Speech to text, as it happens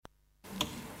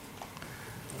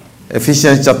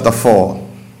Ephesians chapter 4.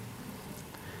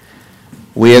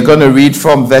 We are going to read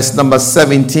from verse number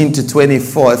 17 to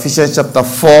 24. Ephesians chapter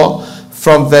 4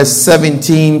 from verse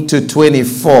 17 to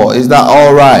 24. Is that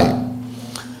all right?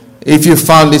 If you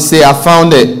found it, say, I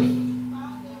found it.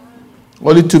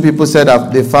 Only 2 people said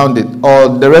they found it. Or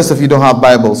the rest of you don't have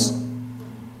Bibles.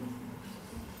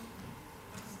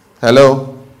 Hello?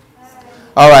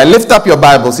 All right, lift up your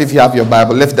Bibles if you have your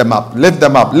Bible. Lift them up. Lift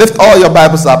them up. Lift all your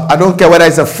Bibles up. I don't care whether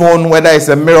it's a phone, whether it's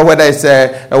a mirror, whether it's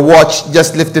a watch.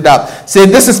 Just lift it up. Say,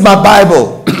 this is my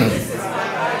Bible.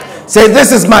 Say,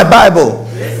 this is my Bible.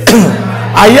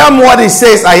 I am what it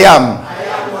says I am.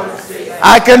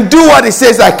 I can do what it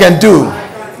says I can do.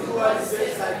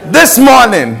 This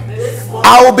morning,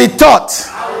 I will be taught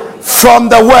from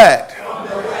the Word.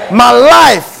 My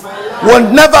life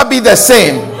will never be the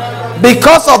same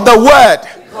because of the Word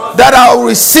that I will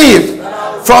receive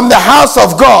from the house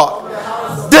of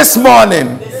God this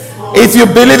morning. If you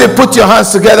believe it, put your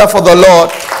hands together for the Lord.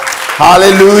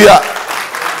 Hallelujah.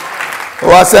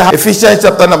 Ephesians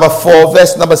chapter number 4,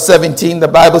 verse number 17. The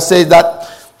Bible says that,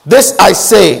 this I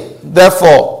say,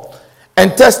 therefore,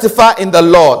 and testify in the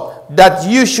Lord, that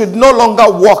you should no longer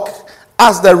walk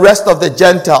as the rest of the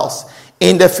Gentiles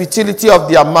in the futility of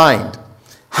their mind,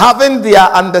 having their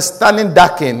understanding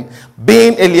darkened,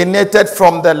 being alienated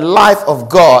from the life of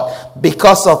God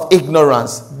because of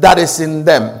ignorance that is in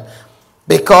them,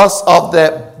 because of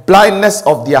the blindness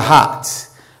of their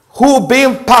hearts, who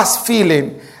being past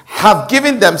feeling have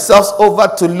given themselves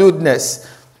over to lewdness,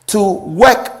 to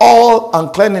work all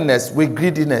uncleanness with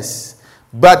greediness.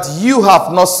 But you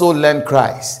have not so learned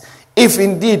Christ, if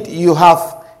indeed you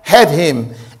have heard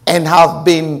him and have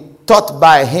been taught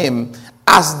by him,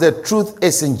 as the truth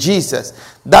is in Jesus,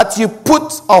 that you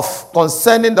put off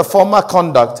concerning the former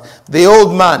conduct the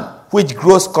old man which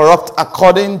grows corrupt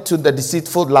according to the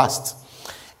deceitful lust,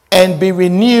 and be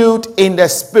renewed in the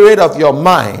spirit of your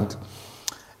mind,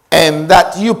 and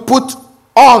that you put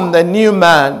on the new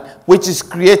man which is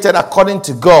created according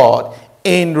to God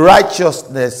in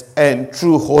righteousness and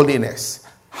true holiness.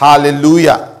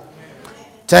 Hallelujah.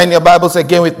 Turn your Bibles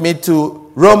again with me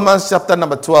to Romans chapter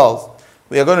number 12.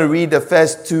 We are going to read the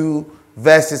first 2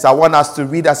 verses. I want us to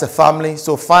read as a family.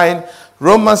 So find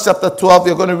Romans chapter 12.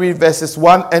 We're going to read verses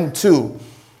 1 and 2.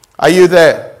 Are you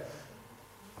there?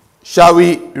 Shall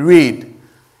we read?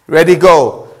 Ready,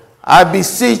 go. I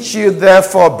beseech you,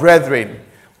 therefore, brethren,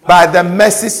 by the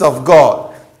mercies of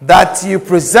God, that you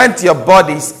present your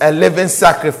bodies a living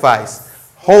sacrifice,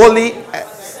 holy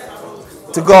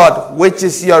to God, which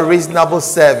is your reasonable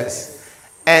service.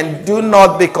 And do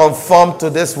not be conformed to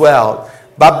this world,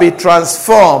 but be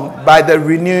transformed by the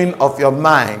renewing of your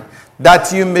mind,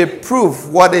 that you may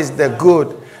prove what is the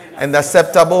good and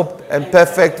acceptable and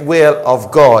perfect will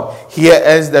of God. Here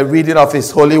ends the reading of his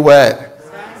holy word.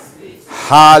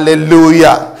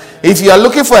 Hallelujah. If you are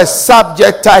looking for a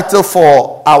subject title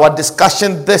for our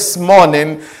discussion this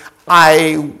morning,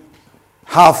 I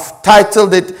have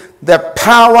titled it, The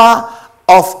Power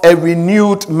of a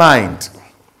Renewed Mind.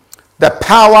 The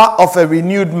power of a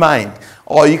renewed mind.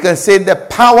 Or you can say the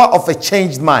power of a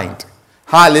changed mind.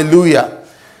 Hallelujah.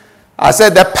 I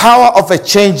said the power of a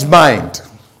changed mind.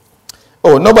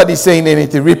 Oh, nobody's saying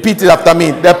anything. Repeat it after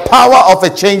me. The power of a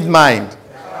changed mind.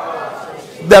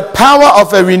 The power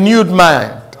of a renewed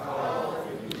mind.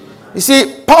 You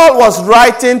see, Paul was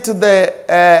writing to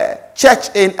the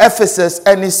church in Ephesus,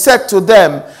 and he said to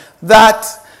them that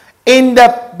in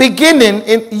the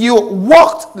beginning, you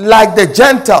walked like the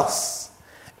Gentiles.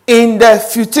 In the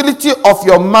futility of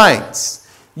your minds,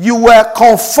 you were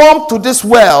conformed to this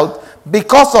world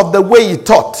because of the way you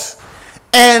thought.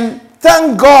 And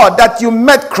thank God that you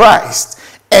met Christ.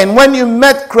 And when you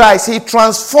met Christ, he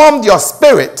transformed your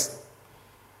spirit.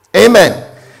 Amen.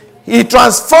 He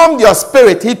transformed your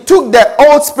spirit. He took the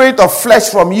old spirit of flesh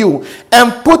from you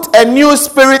and put a new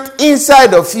spirit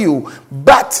inside of you.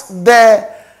 But the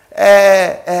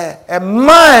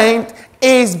mind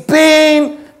is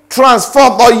being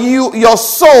transformed, or your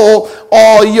soul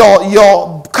or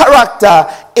your character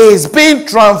is being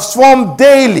transformed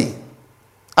daily.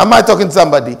 Am I talking to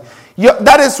somebody?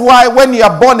 That is why when you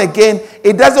are born again,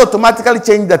 it doesn't automatically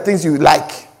change the things you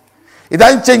like. It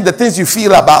doesn't change the things you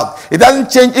feel about. It doesn't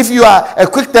change if you are a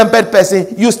quick-tempered person,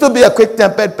 you still be a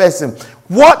quick-tempered person.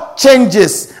 What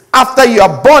changes after you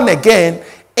are born again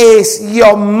is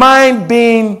your mind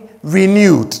being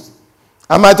renewed.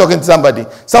 Am I talking to somebody?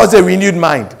 Someone say renewed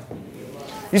mind.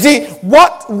 You see,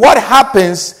 what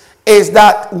happens is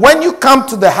that when you come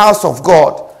to the house of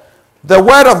God, the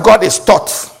word of God is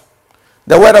taught.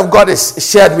 The word of God is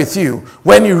shared with you.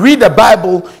 When you read the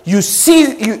Bible, you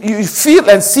feel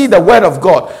and see the word of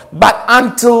God. But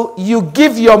until you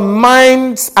give your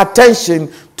mind's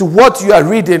attention to what you are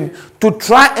reading to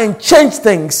try and change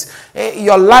things,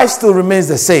 your life still remains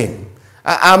the same.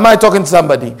 Am I talking to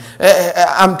somebody?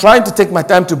 I'm trying to take my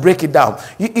time to break it down.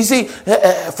 You see,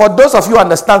 for those of you who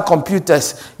understand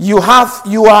computers, you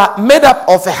are made up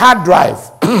of a hard drive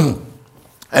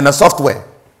and a software.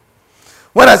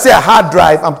 When I say a hard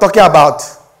drive, I'm talking about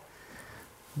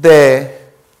the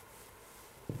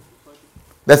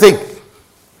thing.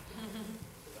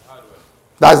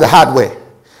 That's the hardware.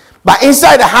 But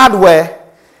inside the hardware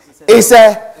is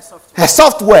a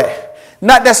software.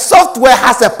 Now the software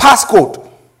has a passcode.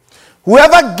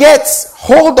 Whoever gets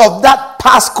hold of that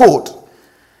passcode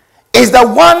is the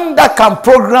one that can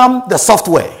program the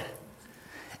software.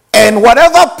 And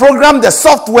whatever program the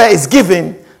software is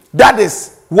given, that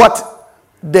is what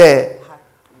the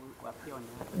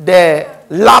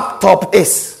laptop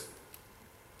is.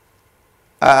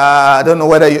 I don't know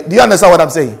whether do you understand what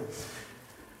I'm saying?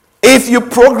 If you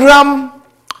program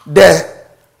the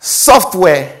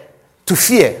software to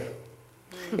fear,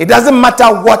 it doesn't matter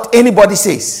what anybody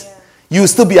says, you will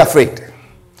still be afraid.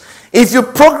 If you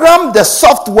program the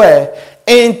software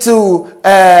into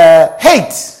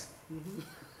hate,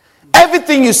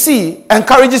 everything you see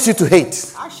encourages you to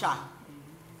hate.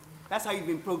 That's how you've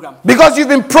been programmed. Because you've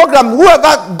been programmed.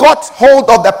 Whoever got hold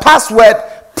of the password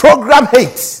program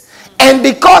hates. And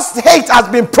because hate has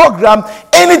been programmed,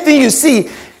 anything you see,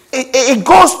 it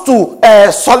goes to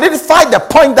solidify the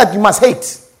point that you must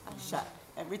hate.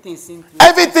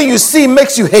 Everything you see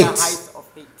makes you hate.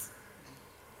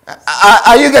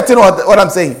 Are you getting what I'm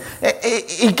saying?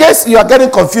 In case you are getting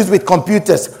confused with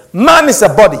computers, man is a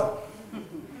body.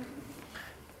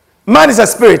 Man is a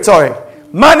spirit, sorry.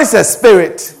 Man is a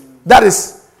spirit. That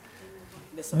is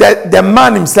the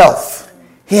man himself.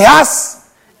 He has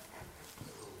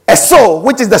a soul,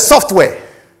 which is the software.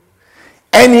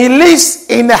 And he lives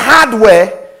in the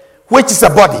hardware, which is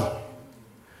a body.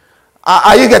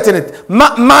 Are you getting it?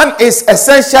 Man is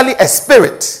essentially a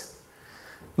spirit.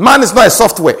 Man is not a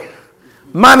software.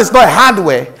 Man is not a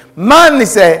hardware. Man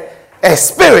is a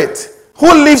spirit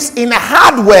who lives in a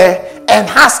hardware and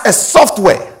has a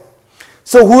software.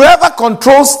 So whoever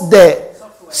controls the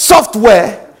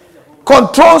software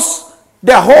controls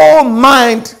the whole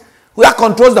mind, whoever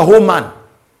controls the whole man.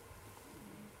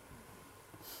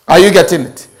 Are you getting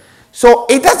it? So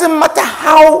it doesn't matter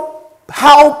how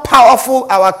powerful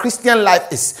our Christian life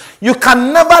is. You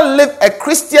can never live a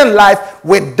Christian life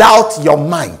without your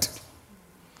mind.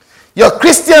 Your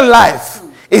Christian life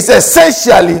is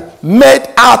essentially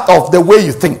made out of the way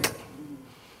you think.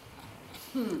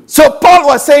 So Paul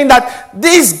was saying that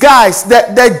these guys,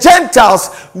 the Gentiles,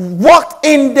 walked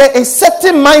in a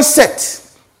certain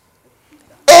mindset,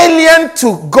 alien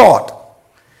to God,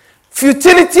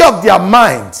 futility of their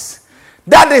minds.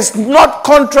 That is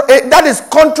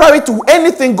contrary to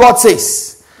anything God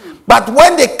says. But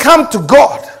when they come to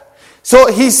God,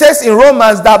 so he says in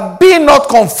Romans that be not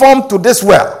conformed to this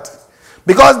world,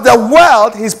 because the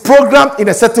world is programmed in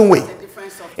a certain way.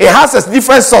 It has a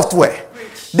different software.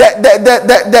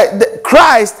 The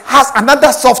Christ has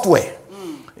another software.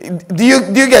 Do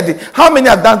you get it? How many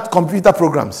have done computer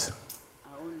programs?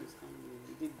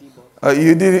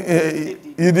 You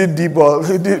did D-ball.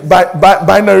 You did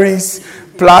binaries,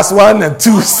 plus 1 and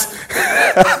 2s.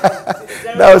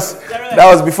 that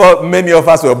was before many of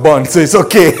us were born, so it's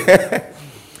okay.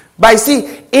 But you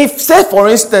see, if say for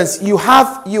instance you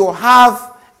have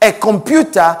a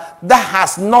computer that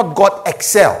has not got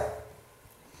Excel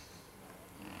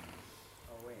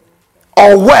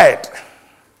or Word,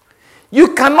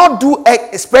 you cannot do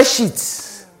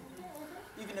spreadsheets,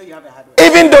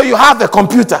 even though you have a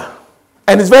computer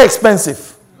and it's very expensive.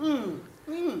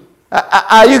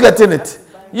 Are you getting it?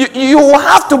 You will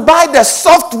have to buy the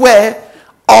software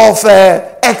of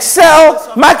Excel,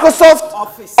 Microsoft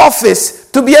Office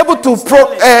to be able to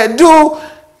do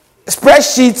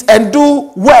spreadsheets and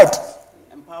do Word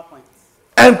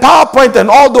and PowerPoint and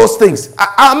all those things.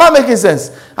 Am I making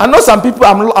sense? I know some people,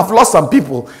 I've lost some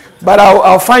people, but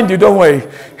I'll find you, don't worry.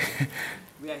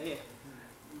 We are here.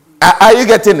 Are you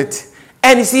getting it?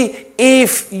 And you see,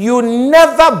 if you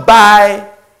never buy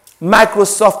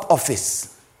Microsoft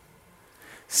Office,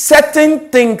 certain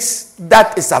things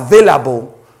that is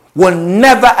available will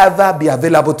never ever be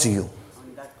available to you,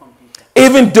 on that computer,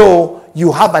 even though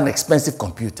you have an expensive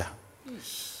computer.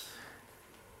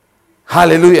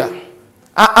 Hallelujah.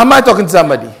 Am I talking to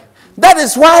somebody? That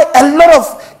is why a lot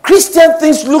of Christian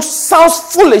things sounds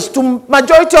foolish to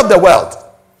majority of the world.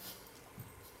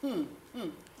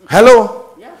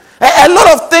 Hello? Yeah. A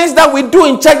lot of things that we do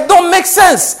in church don't make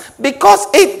sense because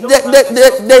they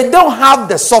don't have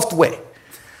the software.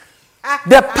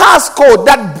 The passcode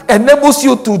that enables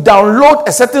you to download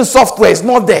a certain software is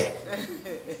not there.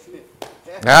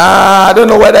 I don't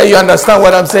know whether you understand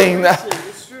what I'm saying.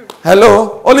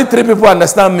 Hello? Only 3 people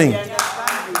understand me.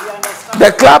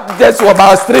 The clap just was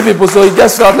about 3 people, so it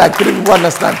just felt like 3 people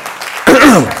understand.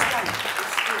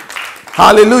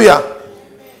 Hallelujah.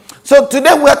 So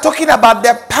today we are talking about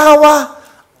the power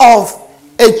of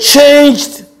a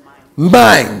changed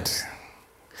mind.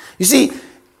 You see,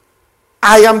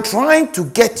 I am trying to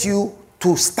get you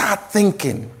to start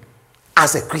thinking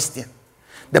as a Christian.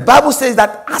 The Bible says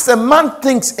that as a man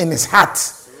thinks in his heart,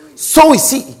 so is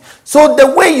he. So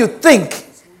the way you think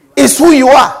is who you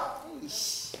are.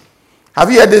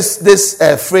 Have you heard this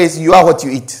phrase, you are what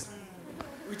you eat?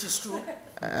 Which is true.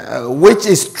 Which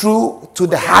is true to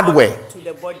the hardware. To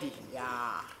the body.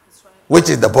 Yeah. Which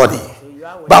is the body.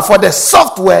 So but for the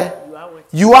software,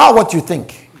 you are what you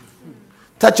think.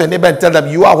 Touch your neighbor and tell them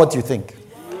you are what you think.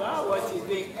 You are what you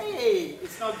think. Hey,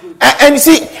 it's not good. And you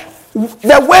see,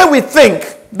 the way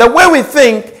we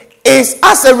think is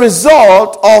as a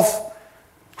result of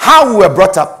how we were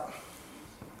brought up,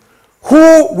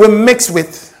 who we mix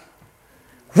with,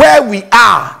 where we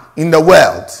are in the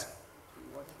world,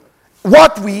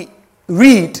 what we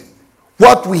read,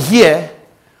 what we hear,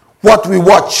 what we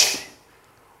watch,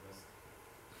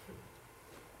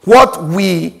 what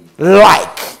we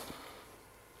like.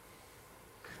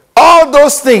 All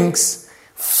those things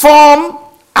form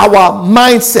our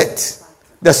mindset,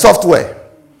 the software.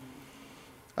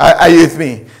 Are you with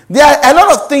me? There are a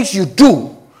lot of things you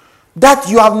do that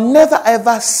you have never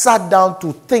ever sat down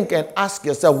to think and ask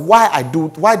yourself, why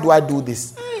do I do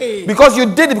this? Hey. Because you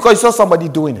did it because you saw somebody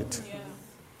doing it. Yeah.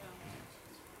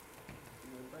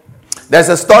 There's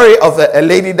a story of a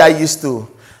lady that used to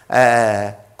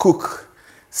cook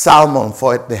salmon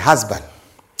for the husband.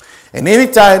 And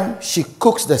anytime she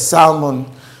cooks the salmon,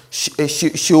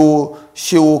 she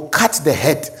will cut the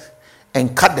head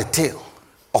and cut the tail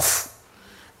off.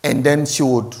 And then she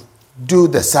would do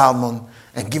the salmon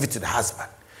and give it to the husband.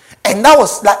 And that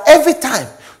was like every time.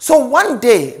 So one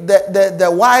day, the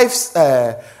wife's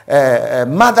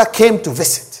mother came to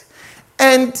visit.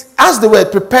 And as they were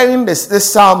preparing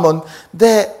this salmon,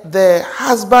 the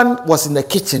husband was in the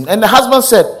kitchen. And the husband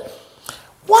said,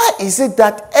 why is it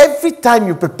that every time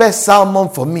you prepare salmon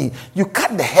for me, you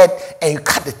cut the head and you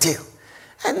cut the tail?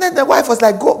 And then the wife was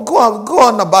like, go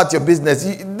on about your business.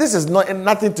 This is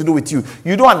nothing to do with you.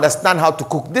 You don't understand how to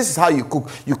cook. This is how you cook.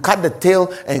 You cut the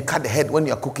tail and you cut the head when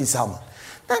you're cooking salmon.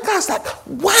 Then the guy's like,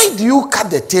 why do you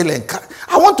cut the tail and cut?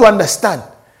 I want to understand.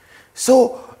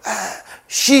 So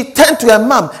she turned to her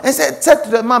mom and said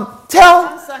to the mom,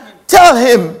 tell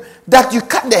him that you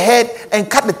cut the head and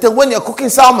cut the tail when you're cooking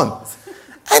salmon.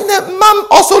 And the mom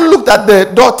also looked at the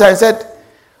daughter and said,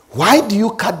 why do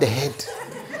you cut the head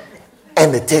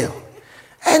and the tail?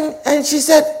 And she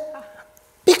said,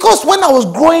 because when I was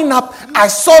growing up, I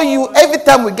saw you every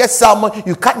time we get salmon,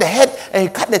 you cut the head and you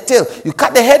cut the tail. You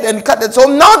cut the head and you cut the tail. So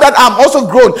now that I'm also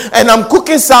grown and I'm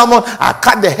cooking salmon, I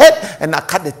cut the head and I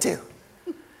cut the tail.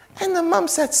 And the mom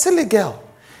said, silly girl,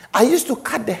 I used to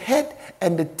cut the head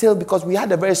and the tail because we had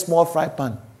a very small fry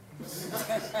pan.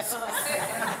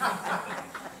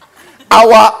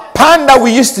 Our pan that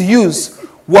we used to use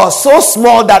was so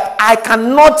small that I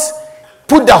cannot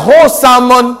put the whole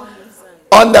salmon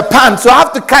on the pan. So I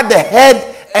have to cut the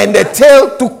head and the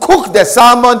tail to cook the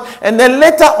salmon. And then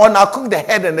later on, I'll cook the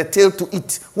head and the tail to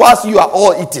eat whilst you are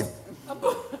all eating.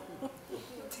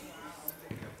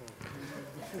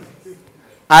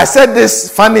 I said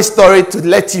this funny story to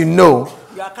let you know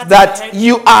that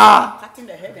you are Cutting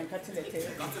the head and cutting the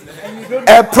tail.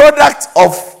 a product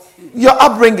of your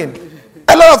upbringing.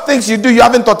 A lot of things you do, you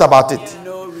haven't thought about it.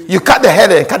 You cut the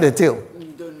head and cut the tail.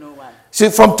 You don't know why. So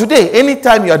from today,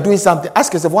 anytime you are doing something,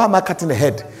 ask yourself, why am I cutting the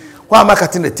head? Why am I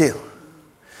cutting the tail?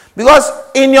 Because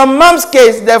in your mom's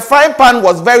case, the frying pan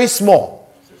was very small.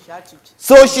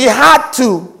 So she had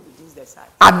to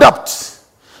adopt.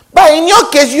 But in your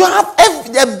case, you have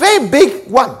a very big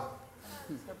one.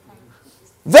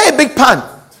 Very big pan.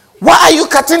 Why are you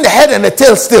cutting the head and the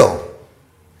tail still?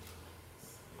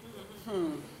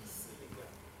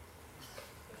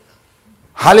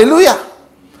 Hallelujah.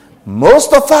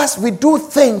 Most of us, we do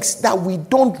things that we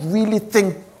don't really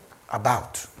think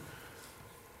about.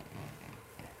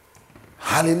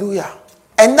 Hallelujah.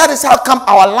 And that is how come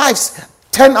our lives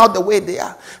turn out the way they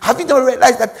are. Have you not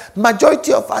realized that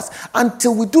majority of us,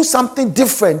 until we do something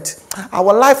different,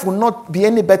 our life will not be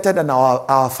any better than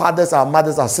our fathers, our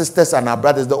mothers, our sisters, and our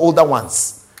brothers, the older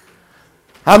ones.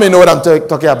 How many know what I'm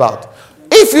talking about?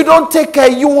 If you don't take care,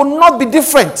 you will not be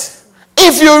different.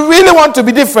 If you really want to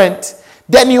be different,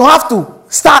 then you have to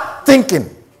start thinking.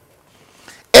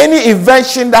 Any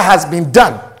invention that has been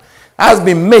done, has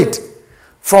been made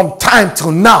from time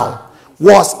till now,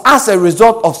 was as a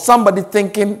result of somebody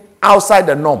thinking outside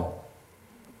the norm.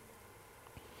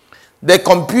 The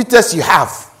computers you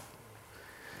have,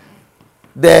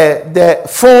 the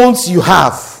phones you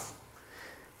have,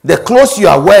 the clothes you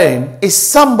are wearing is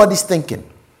somebody's thinking.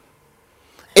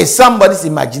 It's somebody's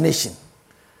imagination.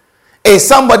 It's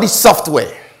somebody's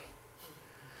software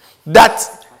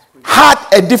that had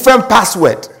a different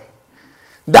password,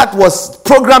 that was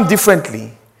programmed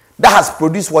differently, that has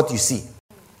produced what you see.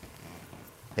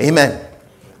 Amen.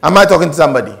 Am I talking to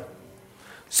somebody?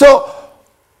 So,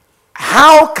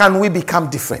 how can we become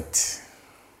different?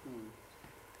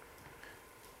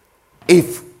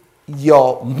 If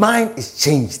your mind is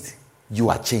changed, you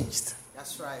are changed.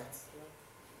 That's right.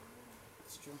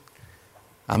 It's true.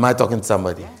 Am I talking to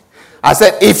somebody? I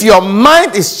said, if your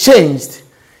mind is changed,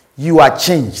 you are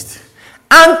changed.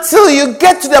 Until you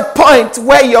get to the point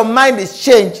where your mind is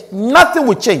changed, nothing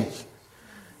will change.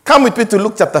 Come with me to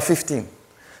Luke chapter 15.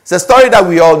 It's a story that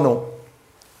we all know.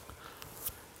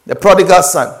 The prodigal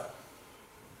son.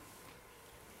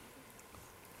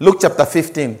 Luke chapter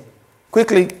 15.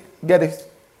 Quickly, get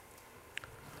it.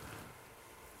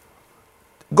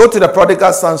 Go to the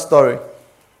prodigal son story.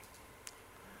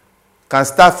 Can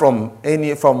start from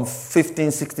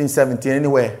 15, 16, 17,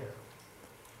 anywhere.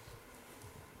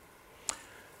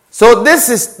 So this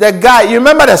is the guy. You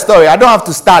remember the story. I don't have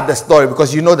to start the story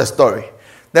because you know the story.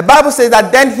 The Bible says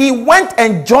that then he went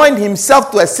and joined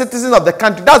himself to a citizen of the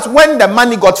country. That's when the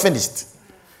money got finished.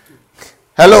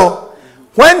 Hello?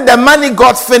 When the money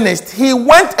got finished, he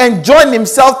went and joined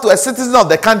himself to a citizen of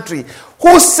the country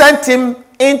who sent him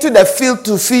into the field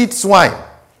to feed swine.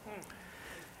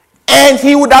 And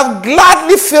he would have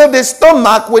gladly filled his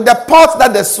stomach with the pods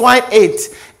that the swine ate,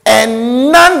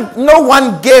 and no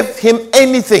one gave him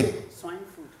anything. Swine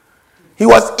food. He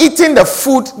was eating the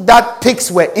food that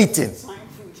pigs were eating. Swine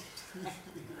food.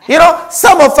 You know,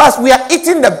 some of us, we are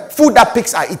eating the food that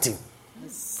pigs are eating.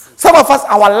 Some of us,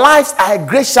 our lives are a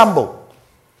great shamble.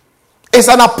 It's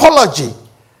an apology.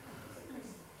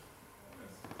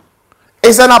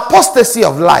 It's an apostasy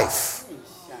of life.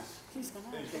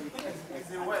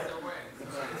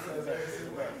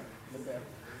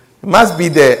 It must be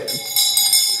the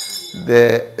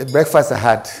breakfast I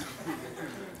had. It's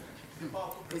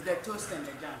the toast and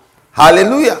the jam.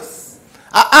 Hallelujah.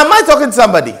 Am I talking to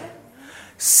somebody?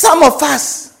 Some of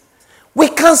us, we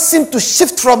can't seem to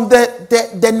shift from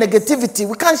the negativity.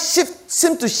 We can't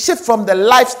seem to shift from the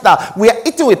lifestyle. We are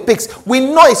eating with pigs. We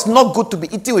know it's not good to be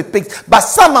eating with pigs, but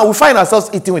somehow we find ourselves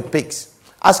eating with pigs.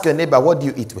 Ask your neighbor, what do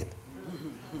you eat with?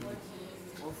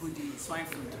 What food do you eat? Swine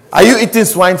food. Are you eating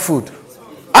swine food?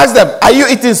 Ask them, are you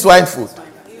eating swine food?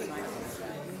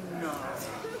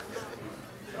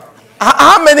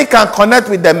 How many can connect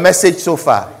with the message so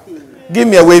far? Give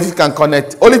me a wave if you can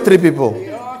connect. Only 3 people. We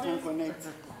all can connect.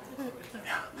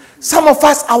 Some of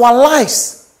us, our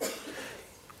lives,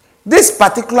 this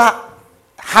particular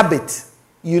habit,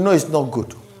 you know it's not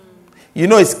good. You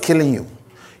know it's killing you.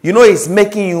 You know it's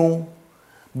making you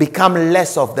become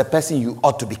less of the person you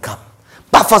ought to become.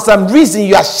 But for some reason,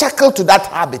 you are shackled to that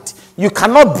habit. You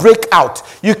cannot break out.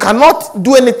 You cannot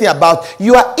do anything about it.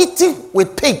 You are eating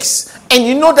with pigs. And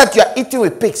you know that you are eating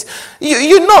with pigs.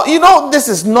 You know this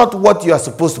is not what you are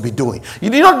supposed to be doing. You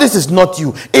know this is not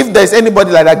you. If there's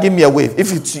anybody like that, give me a wave.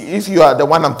 If you are the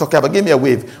one I'm talking about, give me a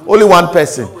wave. Only one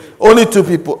person. Only 2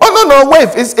 people. Oh, no,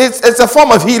 wave. It's a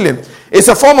form of healing. It's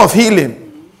a form of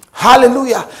healing.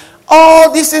 Hallelujah.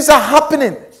 All these things are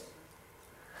happening.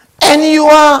 And you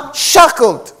are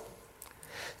shackled.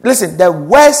 Listen, the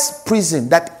worst prison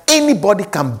that anybody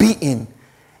can be in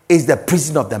is the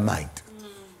prison of the mind.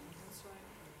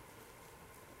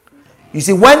 You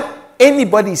see, when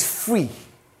anybody is free,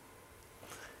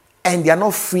 and they are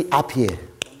not free up here,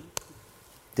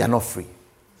 they are not free.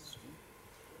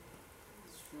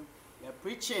 You're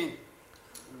preaching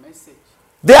a message.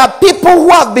 There are people who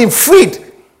have been freed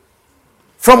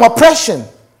from oppression.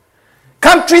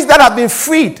 Countries that have been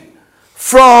freed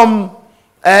from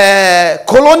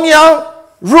colonial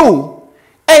rule,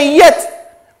 and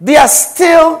yet they are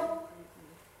still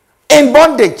in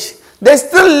bondage. They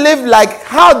still live like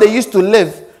how they used to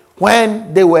live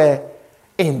when they were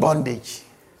in bondage.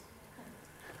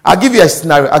 I'll give you a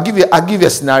scenario. I'll give you a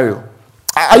scenario.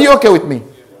 Are you okay with me?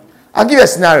 I'll give you a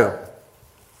scenario.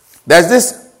 There's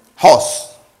this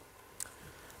horse,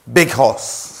 big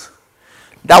horse,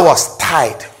 that was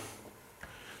tied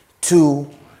to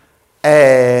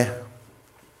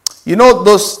you know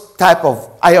those type of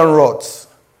iron rods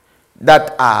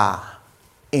that are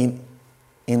in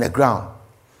the ground,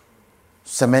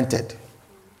 cemented.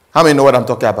 How many know what I'm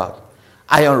talking about?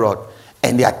 Iron rod.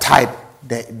 And they are tied.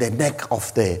 The neck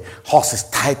of the horse is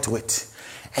tied to it.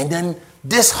 And then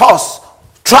this horse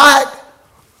tried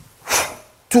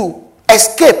to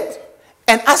escape.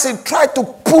 And as it tried to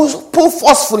pull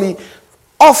forcefully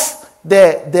off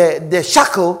the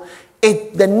shackle,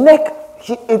 the neck,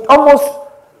 it almost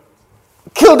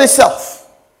killed itself.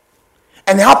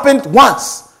 And it happened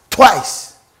once,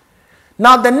 twice.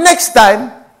 Now the next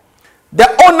time, the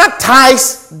owner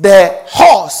ties the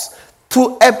horse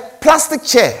to a plastic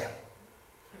chair.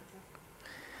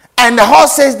 And the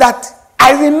horse says that,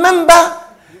 I remember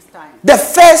the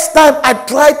first time I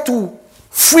tried to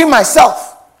free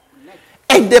myself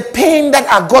and the pain that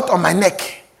I got on my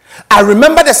neck. I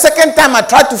remember the second time I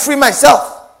tried to free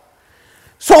myself.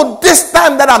 So this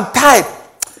time that I'm tied,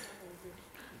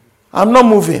 I'm not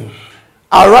moving.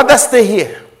 I'd rather stay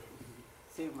here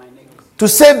to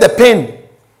save the pain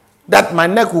that my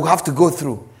neck will have to go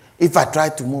through if I try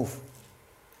to move.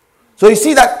 So you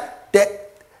see that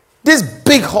this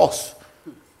big horse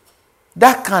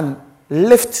that can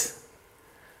lift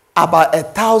about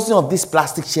 1,000 of these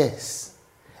plastic chairs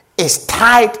is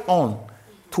tied on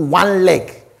to one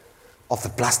leg of a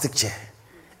plastic chair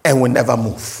and will never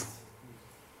move.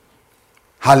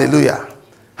 Hallelujah.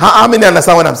 How many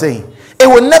understand what I'm saying? It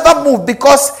will never move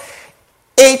because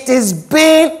it is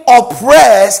being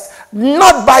oppressed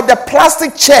not by the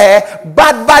plastic chair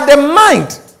but by the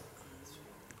mind.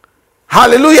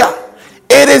 Hallelujah.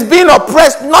 It is being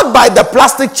oppressed not by the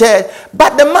plastic chair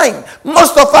but the mind.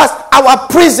 Most of us, our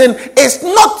prison is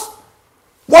not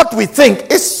what we think.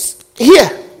 It's here.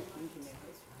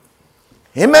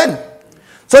 Amen.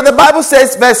 So the Bible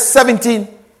says, verse 17.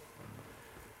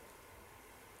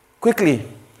 Quickly.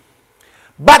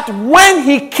 But when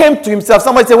he came to himself,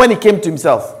 somebody say when he came to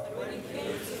himself.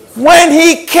 When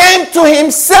he came to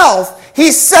himself,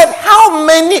 he said, how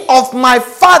many of my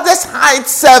father's hired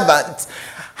servants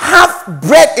have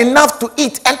bread enough to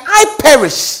eat, and I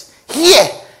perish here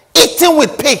eating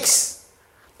with pigs?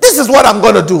 This is what I'm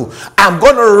going to do. I'm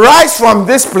going to rise from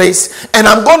this place and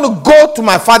I'm going to go to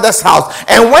my father's house.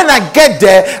 And when I get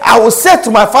there, I will say to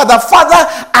my father,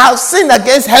 Father, I've sinned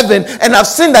against heaven and I've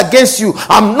sinned against you.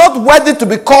 I'm not worthy to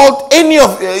be called any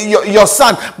of your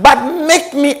son, but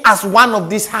make me as one of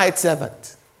these hired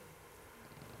servants.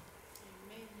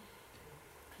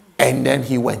 And then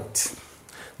he went.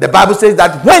 The Bible says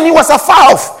that when he was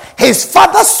afar off, his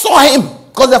father saw him.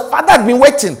 Because the father had been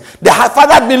waiting. The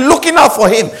father had been looking out for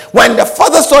him. When the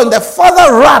father saw him, the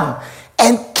father ran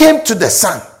and came to the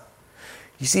son.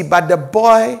 You see, but the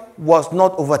boy was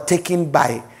not overtaken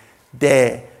by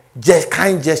the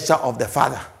kind gesture of the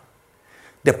father.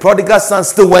 The prodigal son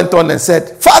still went on and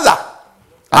said, Father,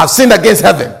 I have sinned against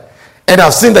heaven and I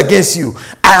have sinned against you.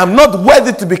 I am not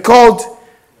worthy to be called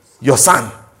your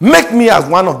son. Make me as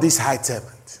one of these high servants.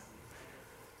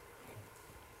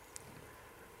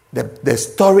 The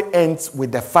story ends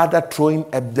with the father throwing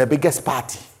the biggest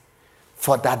party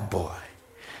for that boy.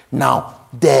 Now,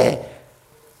 the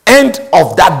end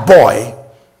of that boy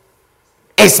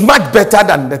is much better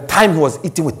than the time he was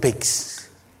eating with pigs.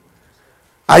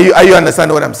 Are you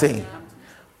understanding what I'm saying?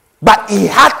 But he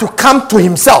had to come to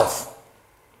himself.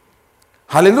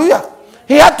 Hallelujah.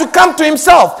 He had to come to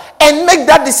himself and make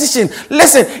that decision.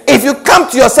 Listen, if you come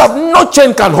to yourself, no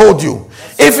chain can hold you.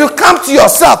 If you come to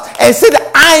yourself and say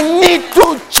that I need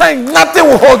to change, nothing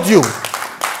will hold you.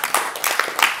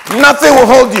 Nothing will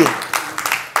hold you.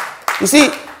 You see,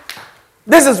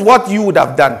 this is what you would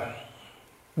have done.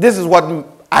 This is what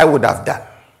I would have done.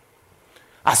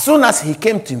 As soon as he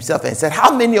came to himself and said,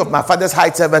 how many of my father's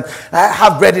hired servants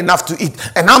have bread enough to eat?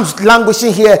 And I'm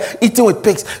languishing here, eating with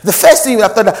pigs. The first thing you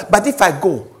have thought, but if I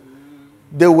go,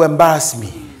 they will embarrass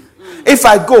me. If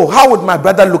I go, how would my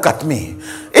brother look at me?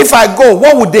 If I go,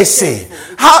 what would they say?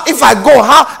 If I go,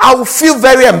 I will feel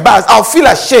very embarrassed. I'll feel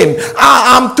ashamed.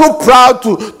 I'm too proud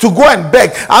to go and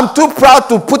beg. I'm too proud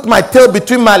to put my tail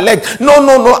between my legs. No,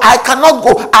 I cannot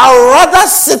go. I'll rather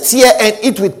sit here and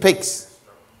eat with pigs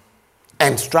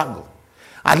and struggle.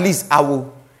 At least I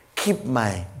will keep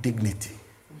my dignity.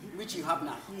 Which you have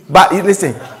now. But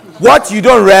listen, what you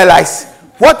don't realize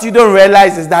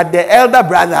is that the elder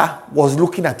brother was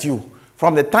looking at you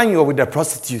from the time you were with the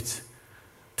prostitute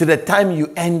to the time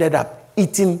you ended up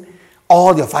eating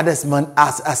all your father's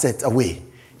assets away.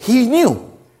 He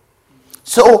knew.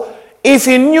 So if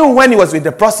he knew when he was with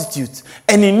the prostitute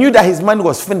and he knew that his money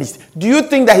was finished, do you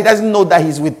think that he doesn't know that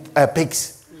he's with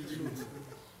pigs?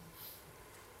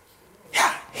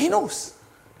 Yeah, He knows.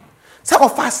 Some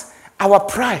of us, our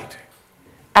pride,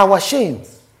 our shame,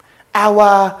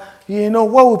 our,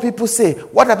 what will people say?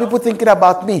 What are people thinking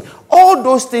about me? All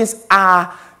those things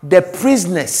are the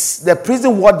prisoners, the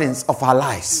prison wardens of our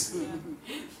lives.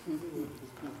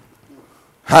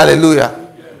 Hallelujah.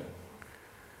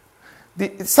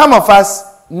 Some of us,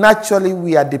 naturally,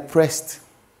 we are depressed.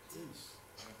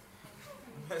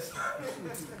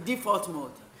 Default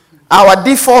mode. Our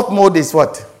default mode is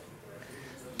what?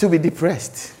 To be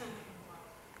depressed.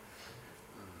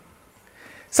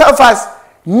 Some of us,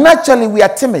 naturally, we are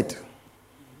timid.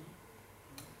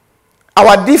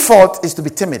 Our default is to be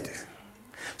timid.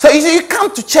 So you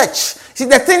come to church. See,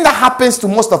 the thing that happens to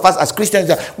most of us as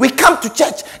Christians, we come to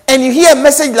church and you hear a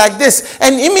message like this,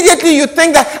 and immediately you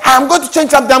think that I'm going to change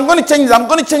something, I'm going to change that, I'm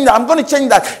going to change that, I'm going to change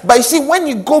that. But you see, when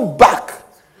you go back,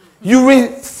 you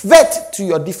revert to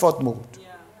your default mode.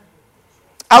 Yeah.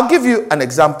 I'll give you an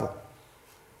example.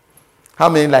 How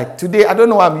many, like today, I don't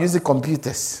know why I'm using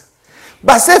computers.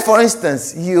 But say, for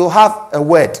instance, you have a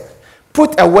word.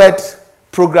 Put a word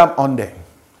program on there.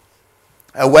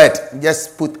 A word.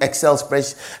 Just put Excel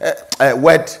spreadsheet, a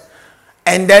word.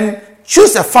 And then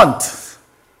choose a font.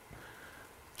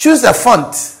 Choose a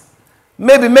font.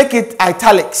 Maybe make it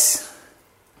italics.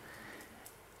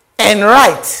 And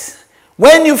write.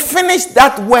 When you finish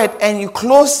that word and you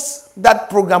close that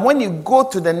program, when you go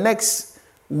to the next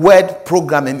word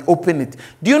program and open it,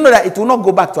 do you know that it will not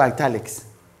go back to italics?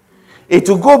 It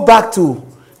will go back to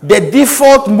the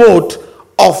default mode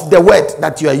of the word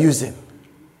that you are using.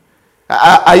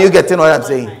 Are you getting what I'm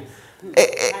saying?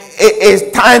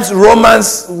 It's times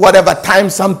Romans, whatever,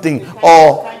 times something,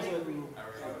 or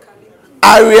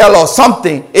Arial or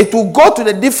something. It will go to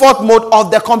the default mode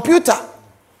of the computer.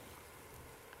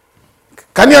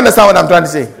 Can you understand what I'm trying to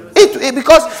say?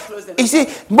 Because, you see,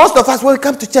 most of us, when we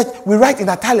come to church, we write in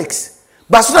italics.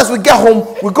 But as soon as we get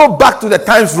home, we go back to the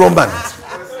Times Roman.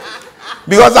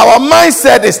 Because our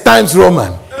mindset is Times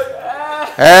Roman.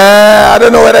 I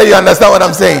don't know whether you understand what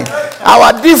I'm saying.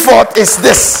 Our default is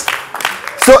this.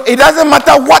 So it doesn't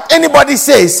matter what anybody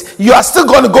says, you are still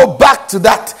going to go back to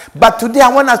that. But today I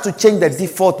want us to change the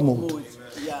default mode.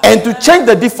 And to change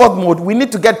the default mode, we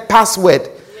need to get password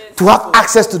to have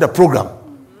access to the program.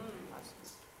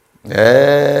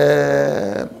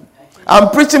 I'm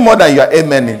preaching more than you are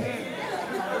amening.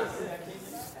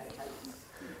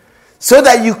 So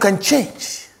that you can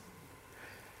change.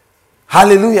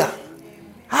 Hallelujah.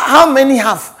 How many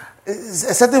have a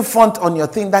certain font on your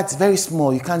thing that's very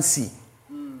small, you can't see?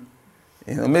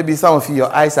 Maybe some of you,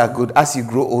 your eyes are good. As you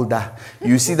grow older,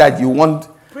 you see that you want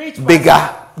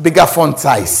bigger font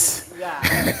size. Yeah.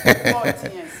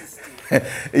 14 and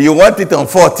 16. You want it on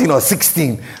 14 or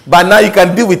 16, but now you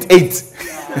can deal with 8.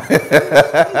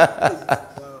 Yeah.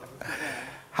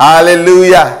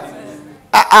 Hallelujah.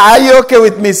 Are you okay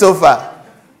with me so far?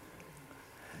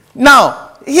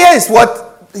 Now, here is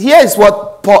what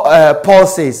Paul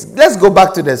says. Let's go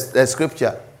back to the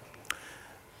scripture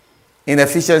in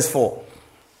Ephesians 4.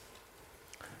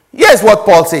 Here's what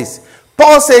Paul says.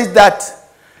 Paul says that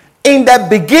in the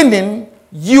beginning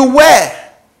you were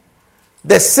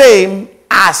the same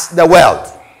as the world.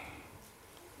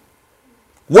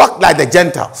 Walk like the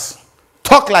Gentiles.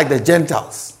 Talk like the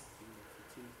Gentiles.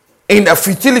 In the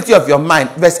futility of your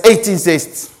mind. Verse 18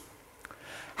 says,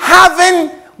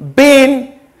 having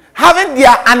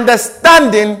their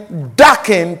understanding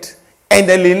darkened and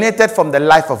alienated from the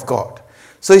life of God.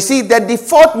 So you see, the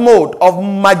default mode of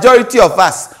majority of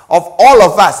us, of all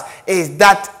of us, is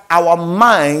that our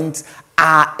minds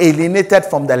are alienated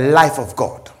from the life of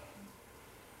God.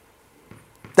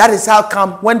 That is how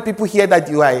come when people hear that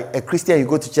you are a Christian, you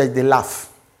go to church, they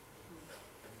laugh.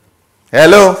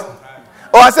 Hello?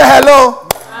 Oh, I say hello.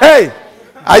 Hey,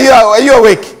 are you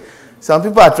awake? Some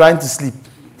people are trying to sleep.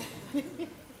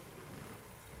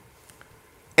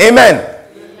 Amen.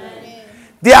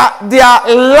 Their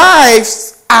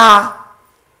lives are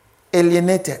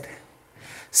alienated.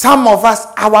 Some of us,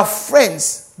 our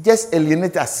friends, just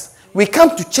alienate us. We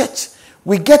come to church,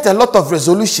 we get a lot of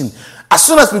resolution. As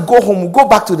soon as we go home, we go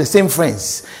back to the same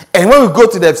friends. And when we go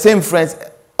to the same friends,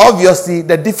 obviously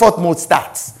the default mode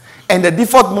starts. And the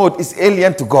default mode is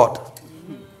alien to God.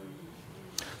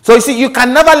 So you see, you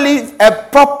can never live a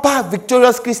proper,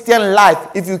 victorious Christian life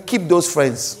if you keep those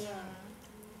friends. Yeah.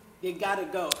 They gotta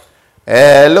go.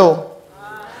 Hello.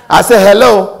 I say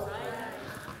hello.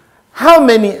 How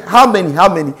many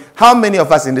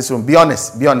of us in this room? Be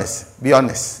honest.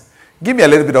 Give me a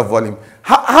little bit of volume.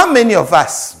 How many of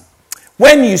us,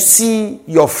 when you see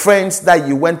your friends that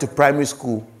you went to primary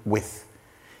school with,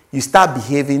 you start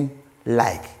behaving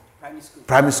like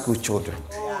primary school children?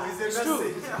 Oh, is it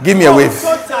true? Give me a wave.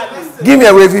 Totally. Give me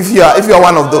a wave if you are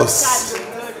one of those.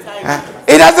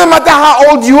 It doesn't matter how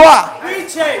old you are.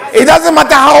 Preach it. It doesn't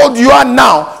matter how old you are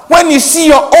now. When you see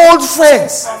your old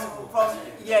friends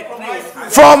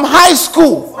from high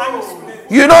school,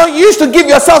 you know, you used to give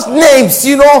yourselves names,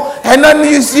 you know, and then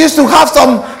you used to have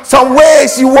some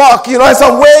ways you walk, you know, and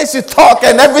some ways you talk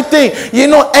and everything, you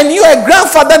know, and you're a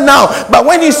grandfather now. But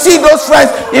when you see those friends,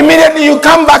 immediately you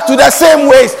come back to the same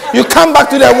ways. You come back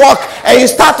to the walk and you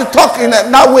start to talk in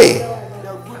that way.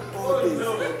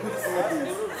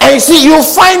 And you see, you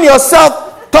find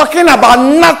yourself talking about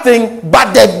nothing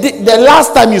but the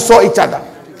last time you saw each other.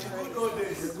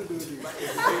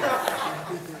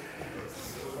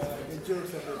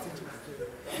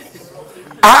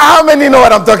 How many know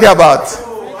what I'm talking about?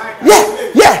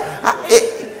 Yeah.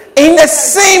 In the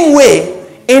same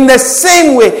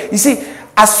way, you see,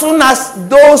 as soon as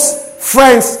those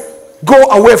friends go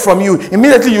away from you,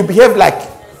 immediately you behave like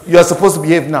you're supposed to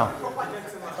behave now.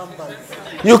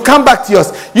 You come back to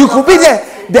yours. You could be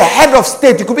the head of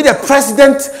state. You could be the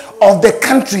president of the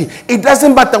country. It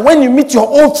doesn't matter. When you meet your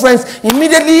old friends,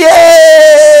 immediately,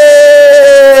 yay!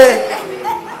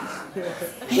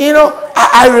 You know,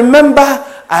 I remember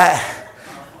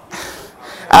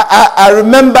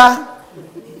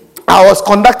I was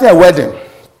conducting a wedding,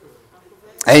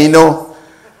 and you know,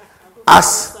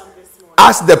 as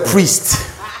the priest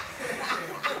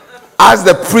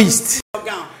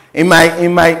in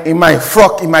my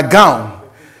frock, in my gown,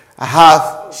 I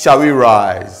have "Shall we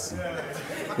rise?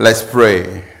 Let's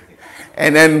pray."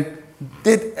 And then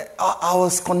I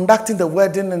was conducting the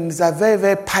wedding, and it's a very,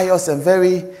 very pious and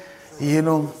very, you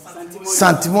know,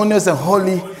 sanctimonious and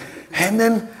holy. And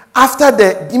then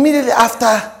immediately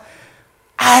after,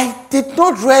 I did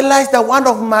not realize that one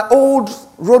of my old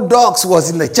road dogs was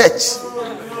in the church.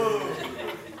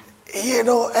 You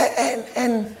know,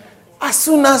 and as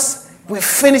soon as we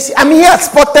finished, I mean, he had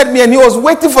spotted me and he was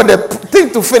waiting for the thing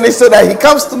to finish so that he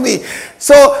comes to me.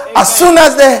 So as soon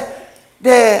as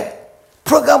the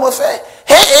program was finished,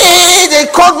 hey, they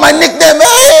called my nickname.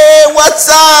 Hey, what's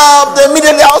up?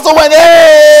 Immediately I also went,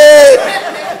 hey.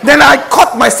 Then I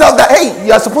caught myself that, hey,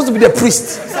 you are supposed to be the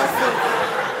priest.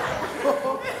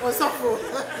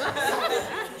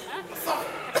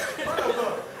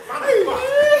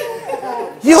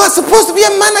 You are supposed to be a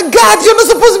man of God. You're not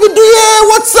supposed to be doing, hey,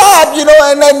 what's up? You know,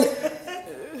 and then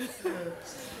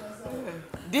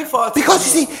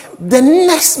because you see, the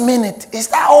next minute is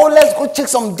that, oh, let's go check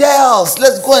some gels.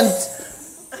 Let's go and...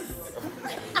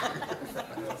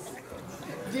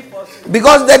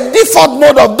 Because the default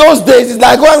mode of those days is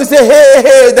like when we say,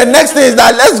 hey, the next thing is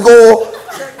that let's go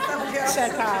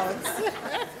check out.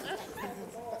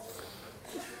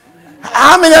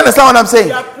 How many understand what I'm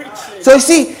saying? So you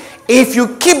see, if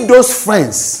you keep those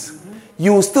friends,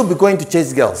 you will still be going to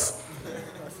chase girls.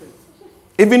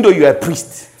 Even though you are a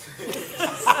priest.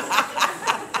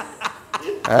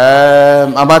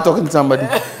 Am I talking to somebody?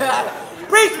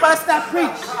 Preach, Pastor,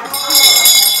 preach.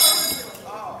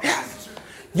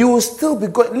 You will still be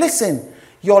going. Listen,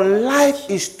 your life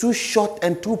is too short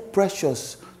and too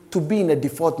precious to be in a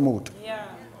default mode. Yeah.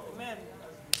 Amen.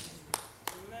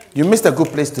 You missed a good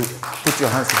place to put your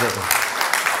hands together.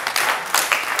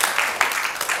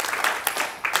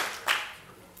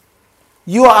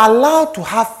 You are allowed to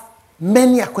have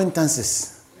many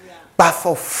acquaintances, but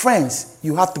for friends,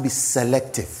 you have to be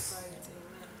selective.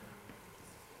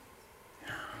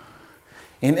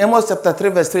 In Amos chapter 3,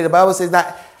 verse 3, the Bible says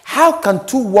that, how can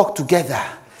two walk together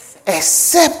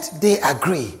except they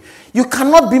agree? You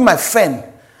cannot be my friend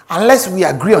unless we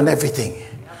agree on everything.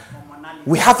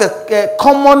 We have a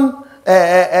common,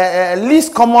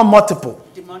 least common multiple.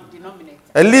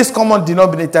 A least common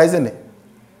denominator, isn't it?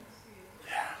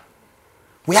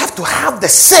 We have to have the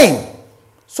same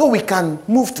so we can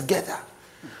move together.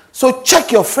 So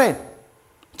check your friend.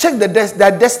 Check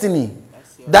their destiny.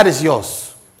 That is yours.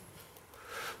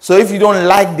 So if you don't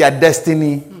like their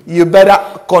destiny, you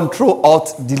better Control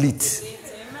Alt Delete.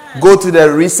 Go to the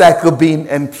recycle bin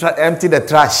and empty the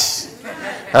trash.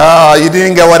 Oh, you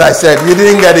didn't get what I said. You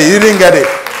didn't get it.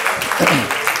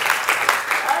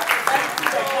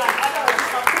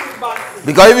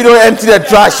 Because if you don't empty the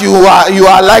trash, you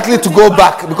are likely to go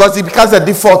back because it becomes a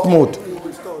default mode.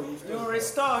 You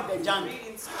restore the junk.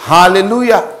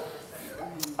 Hallelujah.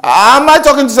 Am I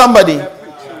talking to somebody?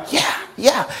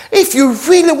 Yeah. If you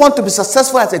really want to be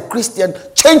successful as a Christian,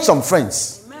 change some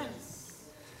friends. Amen.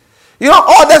 You know,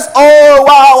 oh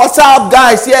wow, what's up,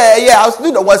 guys? Yeah, I'll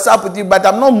do the what's up with you, but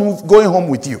I'm not going home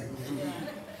with you.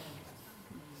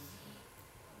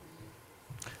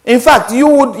 In fact, you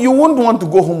wouldn't want to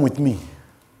go home with me.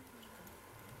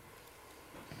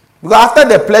 Because after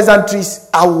the pleasantries,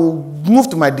 I will move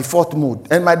to my default mode.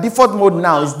 And my default mode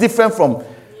now is different from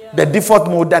the default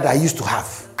mode that I used to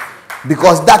have.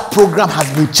 Because that program has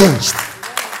been changed.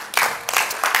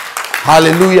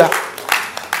 Hallelujah.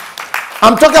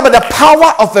 I'm talking about the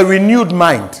power of a renewed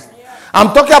mind.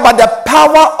 I'm talking about the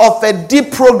power of a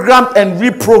deprogrammed and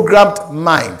reprogrammed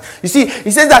mind. You see,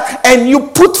 he says that, and you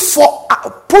put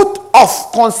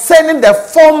off concerning the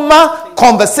former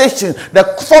conversation, the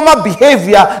former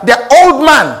behavior, the old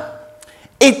man.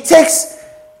 It takes,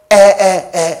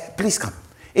 please come.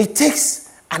 It takes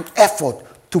an effort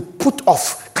to put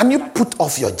off. Can you put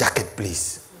off your jacket,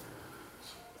 please?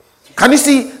 Can you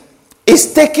see?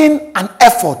 It's taking an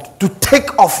effort to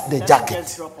take off the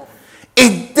jacket.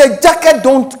 If the jacket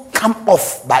don't come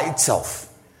off by itself,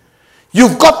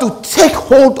 you've got to take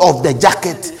hold of the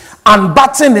jacket,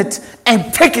 unbutton it,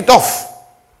 and take it off.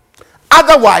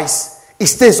 Otherwise, it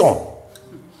stays on.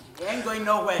 It ain't going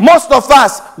nowhere. Most of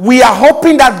us, we are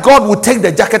hoping that God will take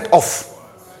the jacket off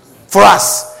for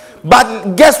us.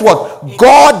 But guess what?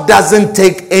 God doesn't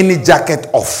take any jacket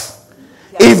off.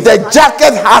 If the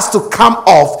jacket has to come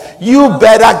off, you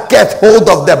better get hold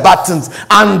of the buttons,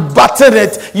 unbutton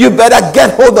it. You better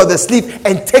get hold of the sleeve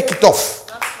and take it off.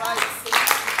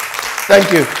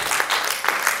 Thank you.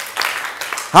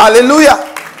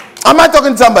 Hallelujah. Am I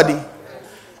talking to somebody?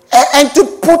 And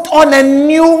to put on a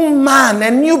new man, a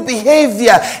new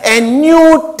behavior, a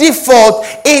new default,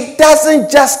 it doesn't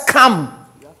just come.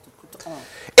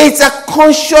 It's a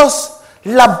conscious,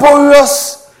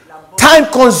 laborious,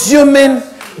 time-consuming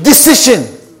decision.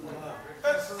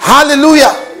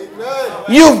 Hallelujah.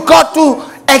 You've got to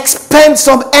expend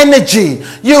some energy.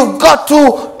 You've got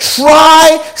to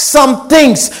try some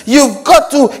things. You've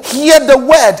got to hear the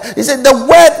word. He said, thy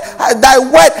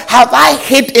word have I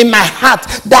hid in my heart,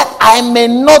 that I may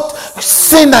not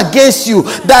sin against you.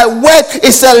 Thy word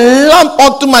is a lamp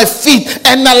unto my feet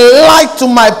and a light to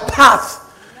my path.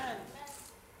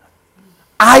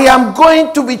 I am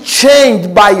going to be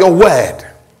changed by your word.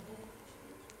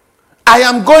 I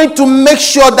am going to make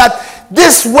sure that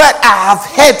this word I have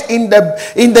heard in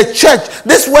the church,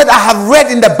 this word I have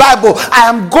read in the Bible, I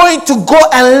am going to go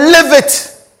and live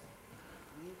it.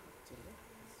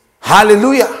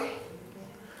 Hallelujah.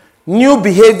 New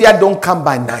behavior don't come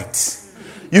by night.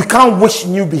 You can't wish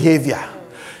new behavior.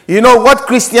 You know what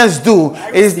Christians do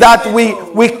is that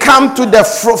we come to the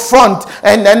front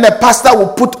and then the pastor will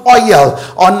put oil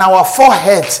on our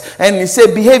foreheads and he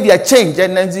say behavior change,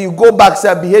 and then you go back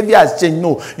say behavior has changed.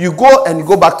 No, you go and you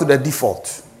go back to the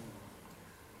default.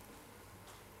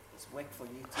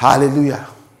 Hallelujah.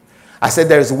 I said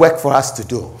there is work for us to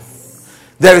do.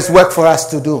 There is work for us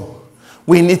to do.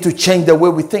 We need to change the way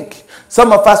we think.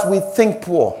 Some of us, we think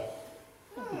poor.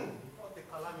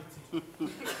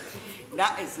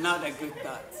 That is not a good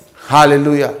thought.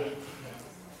 Hallelujah.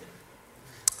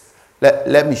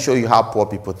 Let me show you how poor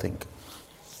people think.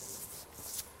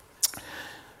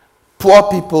 Poor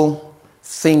people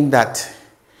think that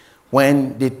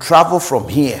when they travel from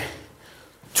here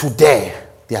to there,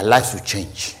 their lives will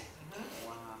change.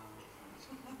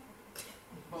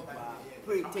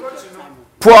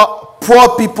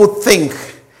 Poor people think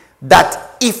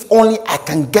that if only I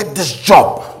can get this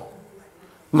job,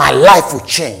 my life will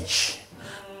change.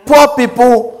 Poor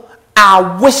people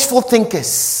are wishful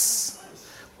thinkers.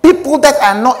 People that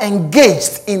are not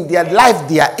engaged in their life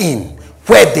they are in,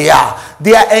 where they are.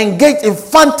 They are engaged in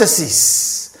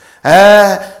fantasies.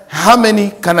 How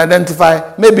many can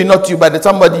identify? Maybe not you, but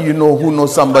somebody you know who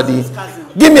knows somebody.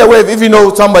 Give me a wave if you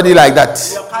know somebody like that.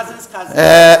 Your cousin's cousin.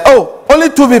 Only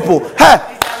two people. Hey.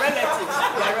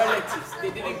 They're relatives. They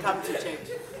didn't come to church.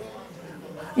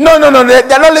 No. They're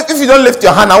not. If you don't lift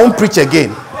your hand, I won't preach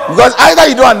again. Because either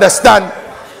you don't understand.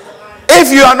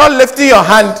 If you are not lifting your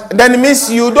hand, then it means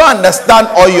you don't understand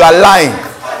or you are lying.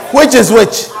 Which is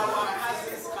which?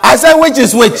 I said which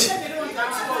is which?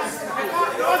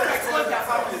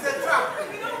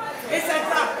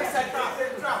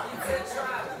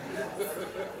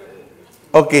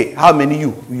 Okay, how many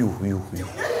you?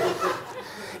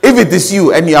 If it is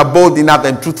you and you are bold enough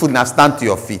and truthful enough, stand to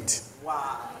your feet.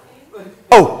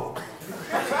 Oh.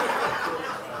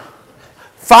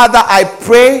 Father, I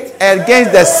pray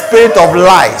against the spirit of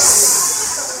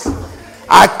lies.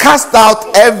 I cast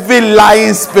out every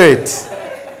lying spirit.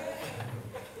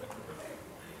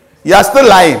 You are still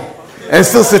lying and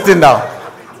still sitting down.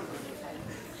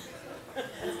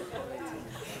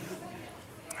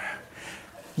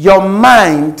 Your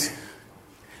mind,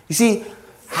 you see,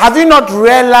 have you not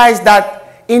realized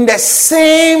that in the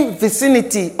same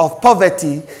vicinity of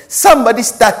poverty, somebody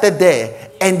started there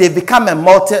and they become a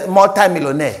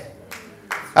multi-millionaire?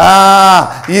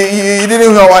 You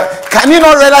didn't know what. Can you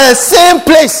not realize the same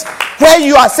place where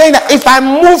you are saying that if I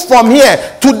move from here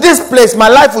to this place, my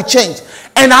life will change?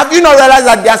 And have you not realized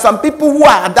that there are some people who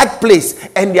are at that place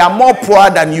and they are more poor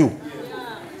than you?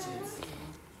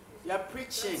 You're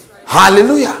preaching.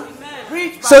 Hallelujah.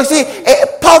 So you see,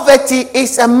 poverty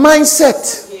is a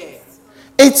mindset.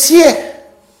 It's here.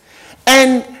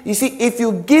 And you see, if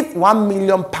you give £1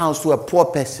 million to a poor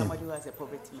person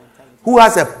who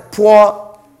has a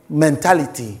poor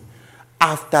mentality,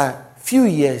 after a few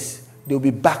years, they'll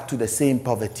be back to the same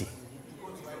poverty.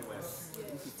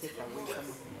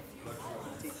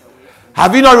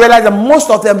 Have you not realized that most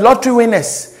of them lottery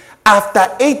winners, after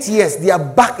 8 years, they are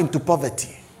back into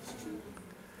poverty?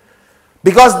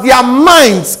 Because their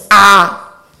minds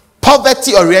are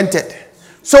poverty oriented.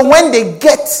 So when they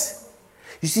get,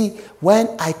 you see, when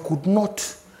I could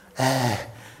not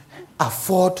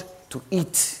afford to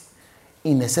eat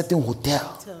in a certain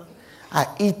hotel, I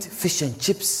eat fish and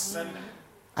chips.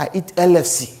 I eat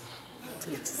LFC.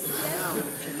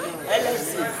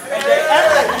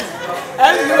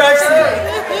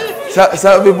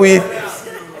 Some people eat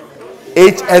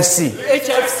HFC.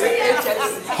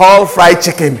 Whole fried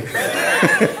chicken.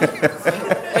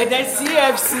 And then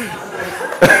CFC.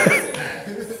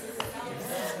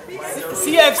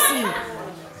 CFC.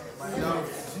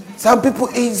 Some people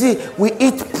we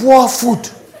eat poor food.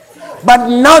 But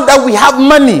now that we have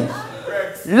money,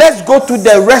 let's go to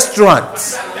the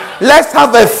restaurant. Let's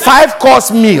have a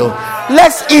 5-course meal.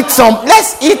 Let's eat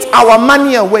our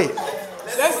money away.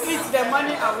 Let's eat the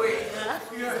money away.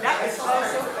 That is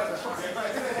also.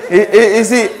 You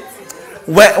see,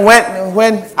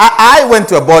 when I went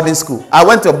to a boarding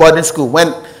school,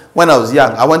 when I was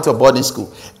young. I went to a boarding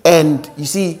school, and you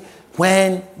see,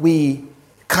 when we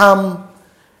come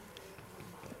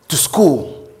to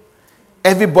school,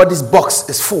 everybody's box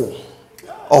is full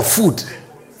of food.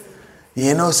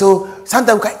 You know, so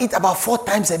sometimes we can eat about 4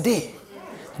 times a day.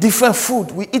 Different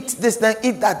food. We eat this, then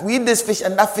eat that. We eat this fish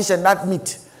and that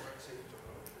meat.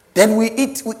 Then we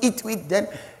eat. Then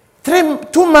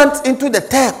 2 months into the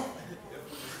term,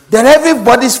 then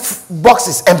everybody's box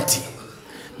is empty.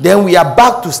 Then we are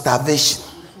back to starvation.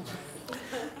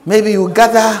 Maybe we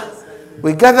gather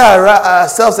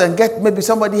ourselves and get, maybe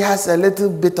somebody has a little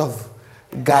bit of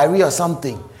gari or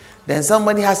something. Then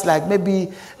somebody has like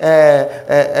maybe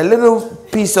a little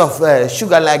piece of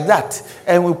sugar like that,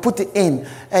 and we put it in,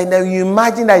 and then you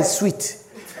imagine that it's sweet.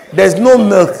 There's no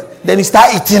milk. Then you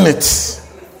start eating it.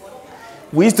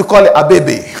 We used to call it a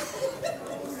baby.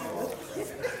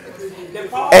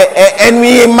 And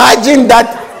we imagine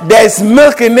that there's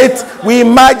milk in it. We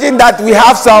imagine that we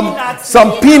have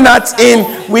some peanuts in.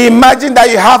 We imagine that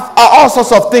you have all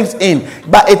sorts of things in.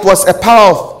 But it was a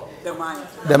power of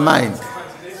the mind.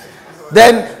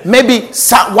 Then maybe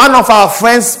one of our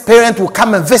friends' parents will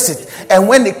come and visit. And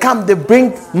when they come, they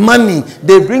bring money.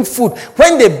 They bring food.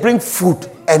 When they bring food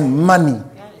and money,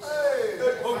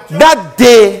 that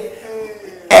day,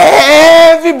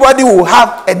 everybody will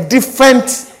have a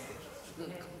different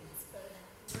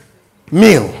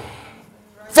meal.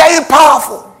 Very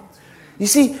powerful. You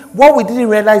see, what we didn't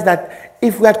realize that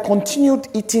if we had continued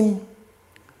eating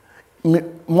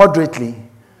moderately,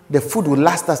 the food will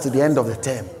last us to the end of the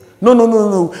term.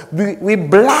 No. We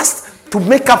blast to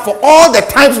make up for all the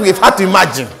times we've had to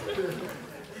imagine.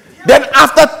 Then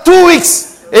after 2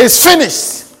 weeks, it's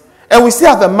finished. And we still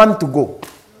have a month to go.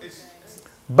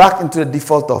 Back into the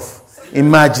default of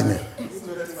imagining.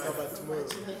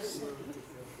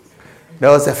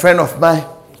 There was a friend of mine.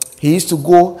 He used to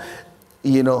go,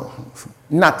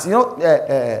 nuts.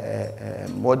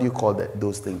 What do you call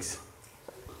those things?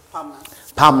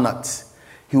 Palm nuts.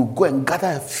 He would go and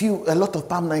gather a lot of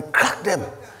palm nuts and crack them.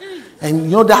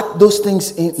 And those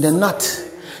things in the nut.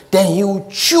 Then he would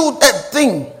chew that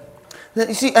thing. Then,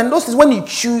 you see, and those things, when you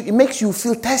chew, it makes you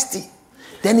feel thirsty.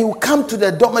 Then he will come to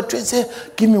the dormitory and say,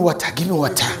 give me water.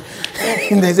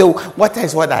 And they say, water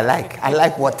is what I like. I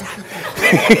like water.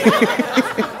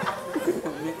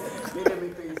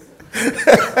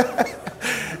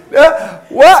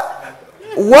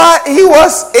 What he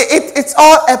was, it's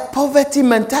all a poverty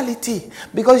mentality.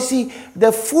 Because you see,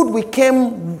 the food we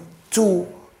came to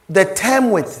the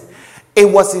term with, it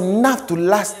was enough to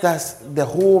last us the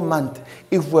whole month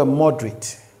if we're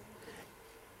moderate.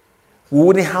 We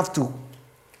wouldn't have to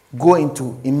go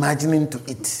into imagining to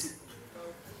eat.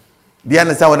 Do you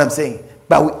understand what I'm saying?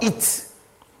 But we eat.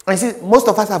 And you see, most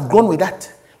of us have grown with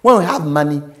that. When we have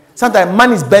money, sometimes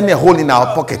money is burning a hole in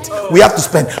our pocket. We have to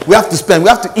spend. We have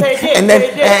to eat. And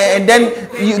then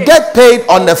you get paid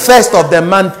on the 1st of the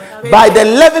month. By the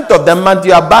 11th of the month,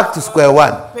 you are back to square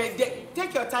one.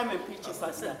 Take your time and preach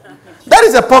it. That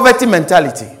is a poverty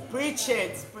mentality. Preach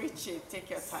it. Take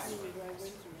your time.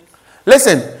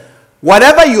 Listen,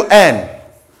 whatever you earn,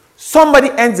 somebody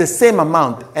earns the same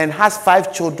amount and has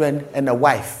 5 children and a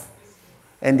wife,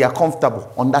 and they are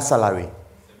comfortable on that salary.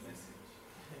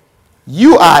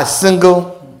 You are a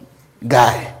single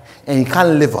guy and you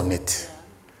can't live on it.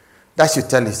 That should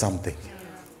tell you something.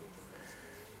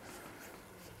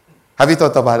 Have you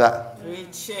thought about that?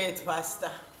 Preach it,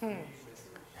 Pastor.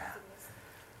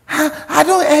 I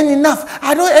don't earn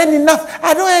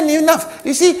enough.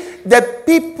 You see, the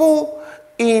people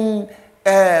in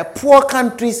poor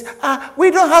countries,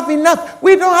 we don't have enough.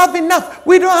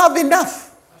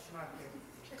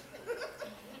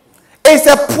 It's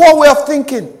a poor way of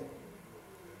thinking.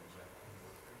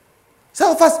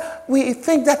 Some of us, we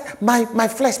think that my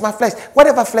flesh,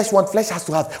 whatever flesh wants, flesh has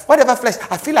to have. Whatever flesh,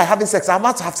 I feel like having sex, I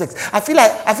must have sex. I feel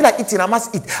like eating, I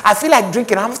must eat. I feel like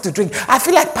drinking, I have to drink. I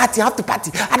feel like partying, I have to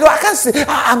party. I can't say,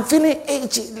 I'm feeling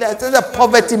aged. That's a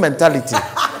poverty mentality.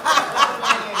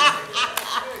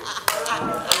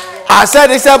 I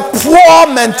said it's a poor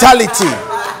mentality.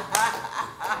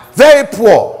 Very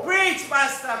poor. Preach,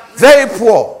 Pastor. Preach. Very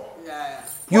poor.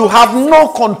 You have no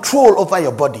control over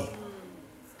your body.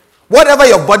 Whatever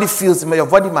your body feels, your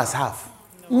body must have.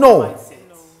 No.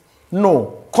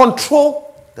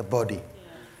 Control the body.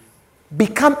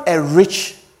 Become a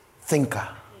rich thinker.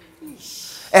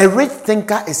 A rich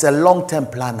thinker is a long-term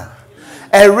planner.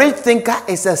 A rich thinker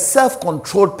is a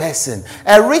self-controlled person.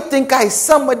 A rich thinker is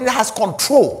somebody that has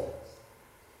control.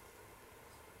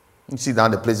 You see now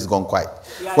the place is gone quiet.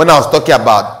 When I was talking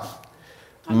about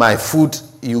my food,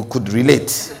 you could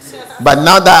relate. But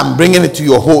now that I'm bringing it to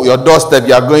your doorstep,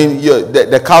 you are going.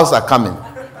 The cows are coming.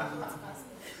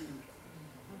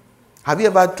 Have you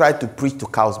ever tried to preach to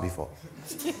cows before?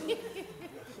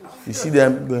 You see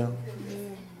them going,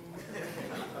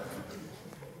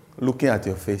 looking at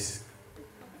your face.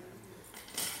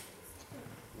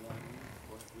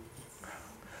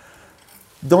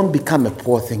 Don't become a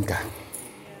poor thinker.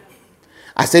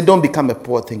 I said, don't become a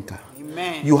poor thinker.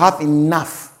 Amen. You have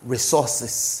enough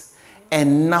resources,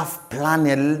 enough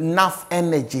planning, enough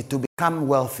energy to become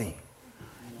wealthy,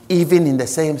 even in the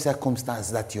same circumstance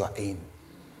that you are in.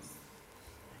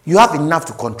 You have enough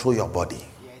to control your body.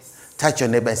 Yes. Touch your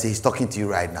neighbor and say, he's talking to you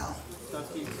right now.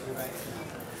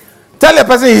 Tell the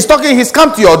person he's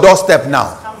come to your doorstep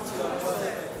now.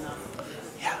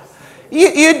 Yeah.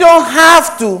 You don't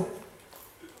have to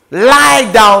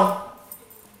lie down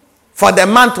for the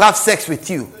man to have sex with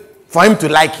you, for him to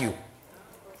like you.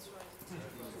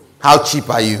 How cheap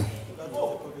are you?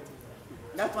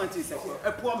 That one is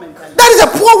a poor mentality. That is a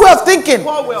poor way of thinking.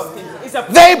 Poor way of thinking. It's a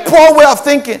very poor way of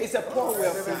thinking. It's a poor way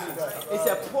of thinking. It's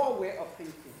a poor way of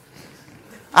thinking.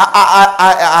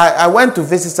 I went to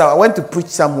visit. I went to preach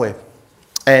somewhere,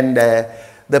 and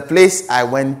the place I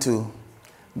went to,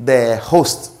 the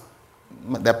host,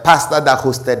 the pastor that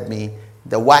hosted me,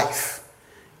 the wife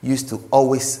used to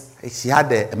always. She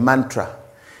had a mantra,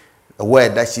 a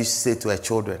word that she used to say to her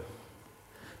children.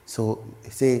 So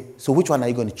say, so which one are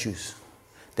you going to choose?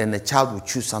 Then the child will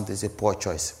choose something. Say, poor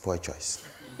choice, poor choice,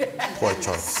 poor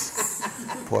choice,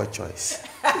 poor choice.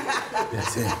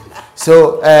 That's it.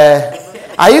 So,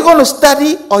 are you going to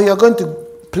study or you're going to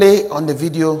play on the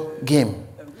video game?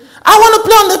 I want to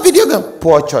play on the video game.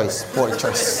 Poor choice, poor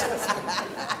choice.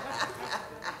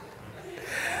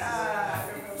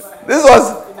 This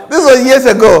was years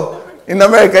ago in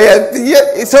America.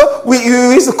 Yeah. So we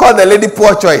used to call the lady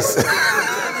poor choice.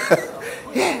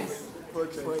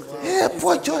 Yeah,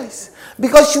 poor choice.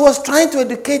 Because she was trying to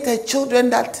educate her children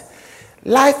that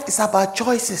life is about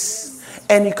choices.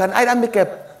 And you can either make a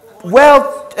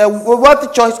wealthy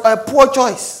choice or a poor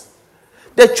choice.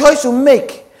 The choice you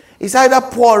make is either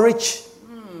poor or rich.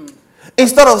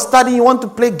 Instead of studying, you want to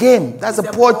play game. That's a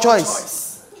poor choice.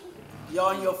 You're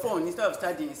on your phone. Instead of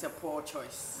studying, it's a poor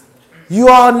choice. You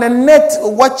are on the net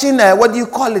watching,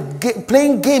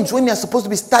 playing games when you're supposed to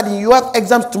be studying. You have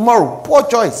exams tomorrow. Poor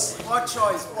choice. Poor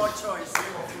choice, poor choice.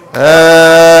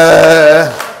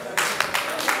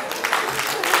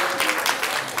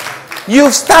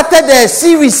 You've started a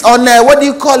series on,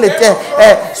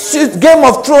 Game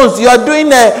of Thrones. You are doing,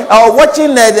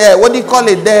 watching,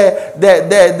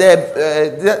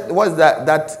 what's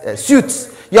that, Suits.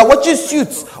 You are watching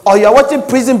Suits or you are watching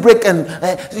Prison Break and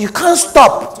you can't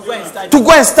stop to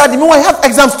go and study. Meanwhile, you have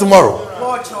exams tomorrow.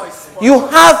 Poor choice. You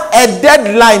have a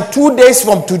deadline 2 days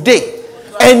from today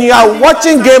and you are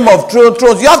watching Game of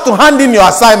Thrones. You have to hand in your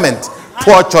assignment.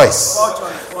 Poor choice.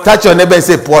 Touch your neighbor and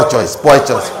say poor choice, poor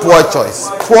choice, poor choice,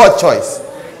 poor choice.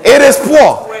 It is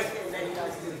poor.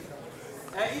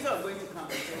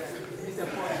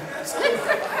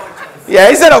 Yeah,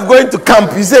 instead of going to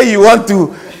camp, you say you want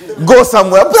to go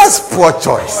somewhere. That's poor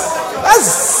choice.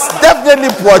 That's definitely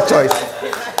poor choice.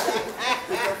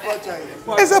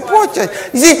 It's a poor choice.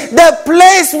 You see, the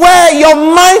place where your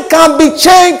mind can be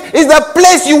changed is the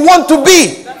place you want to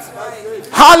be.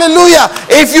 Hallelujah.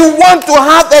 If you want to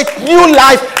have a new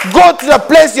life, go to the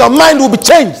place your mind will be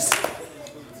changed.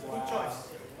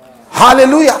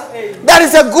 Hallelujah. That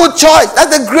is a good choice.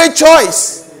 That's a great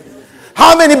choice.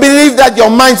 How many believe that your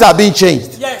minds are being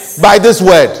changed? Yes. By this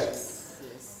word?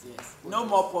 Yes. No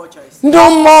more poor choice.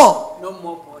 No more. No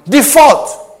more poor choice.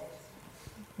 Default.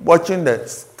 Watching the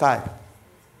sky.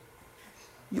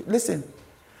 Listen.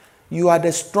 You are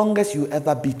the strongest you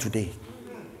ever be today.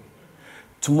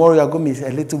 Tomorrow you are going to be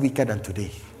a little weaker than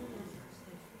today.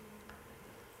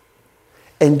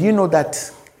 And you know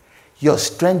that your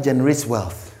strength generates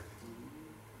wealth.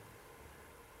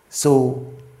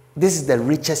 So this is the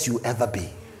richest you ever be.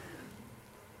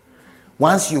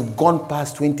 Once you've gone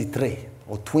past 23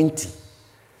 or 20,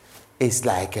 it's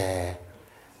like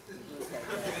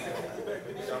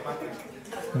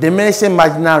diminishing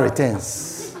marginal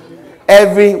returns.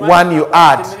 Every one you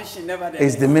add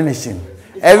is diminishing.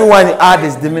 Every one you add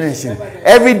is diminishing.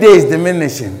 Every day is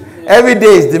diminishing. Every day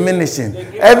is diminishing.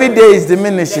 Every day is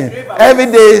diminishing. Every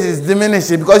day is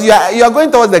diminishing because you are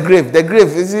going towards the grave. The grave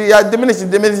is you are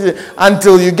diminishing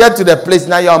until you get to the place.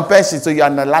 Now you're on pension, so you're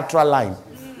on the lateral line.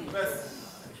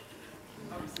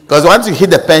 Because once you hit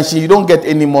the pension, you don't get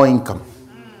any more income.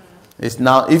 It's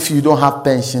now if you don't have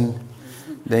pension,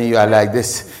 then you are like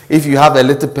this. If you have a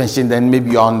little pension, then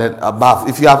maybe you're on the above.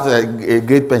 If you have a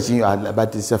great pension, you are,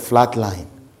 but it's a flat line.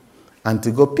 And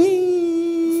to go pee.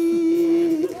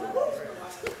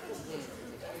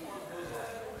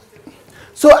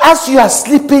 So as you are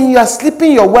sleeping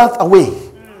your wealth away.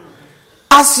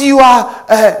 As you are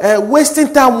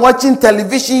wasting time watching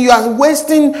television, you are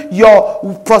wasting your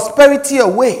prosperity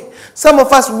away. Some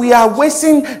of us, we are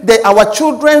wasting our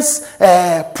children's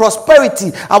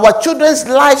prosperity, our children's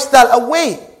lifestyle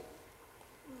away.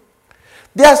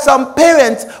 There are some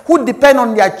parents who depend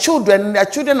on their children, and their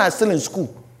children are still in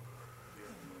school.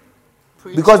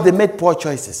 Because they made poor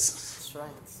choices. That's right.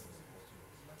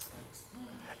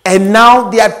 And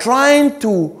now they are trying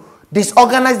to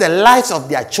disorganize the lives of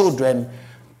their children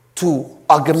to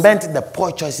augment the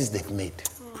poor choices they've made.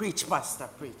 Preach, Pastor,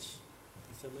 preach.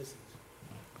 It's a message.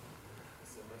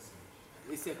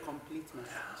 It's a complete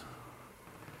message.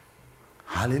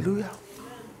 Hallelujah.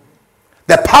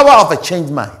 The power of a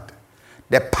changed mind.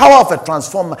 The power of a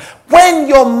transformed mind. When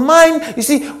your mind, you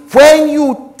see, when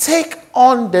you take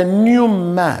on the new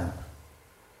man,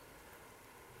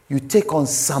 you take on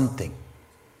something.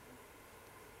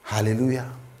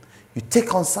 Hallelujah. You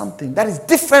take on something that is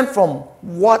different from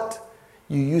what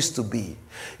you used to be.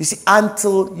 You see,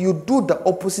 until you do the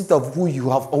opposite of who you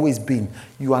have always been,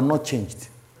 you are not changed.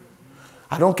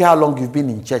 I don't care how long you've been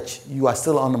in church, you are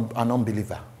still an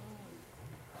unbeliever.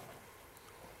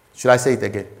 Should I say it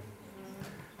again?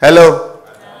 Hello?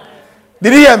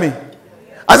 Did you hear me?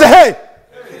 I said, hey,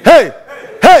 hey,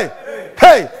 hey,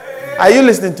 hey. Are you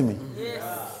listening to me?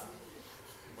 Yes.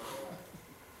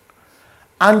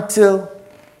 Until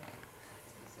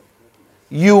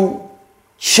you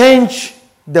change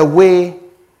the way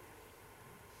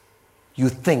you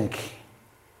think,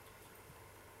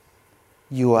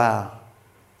 you are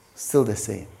still the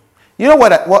same. You know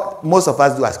what most of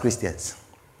us do as Christians?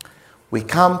 We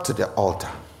come to the altar.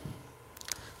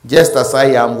 Just as I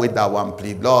am with that one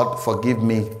plea, Lord, forgive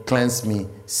me, cleanse me,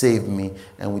 save me.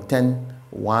 And we turn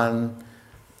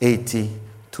 180,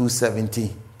 270,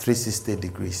 360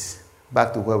 degrees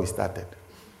back to where we started.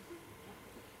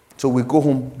 So we go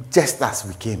home just as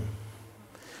we came.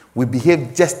 We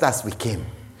behave just as we came.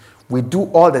 We do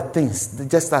all the things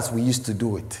just as we used to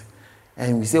do it.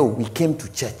 And we say, oh, we came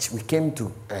to church. We came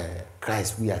to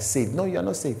Christ. We are saved. No, you are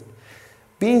not saved.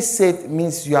 Being saved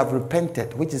means you have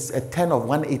repented, which is a turn of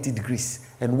 180 degrees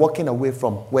and walking away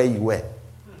from where you were.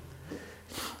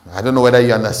 I don't know whether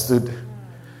you understood.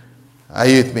 Are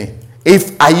you with me?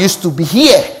 If I used to be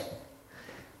here,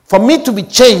 for me to be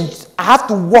changed, I have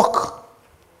to walk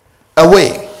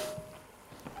away.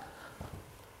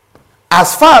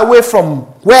 As far away from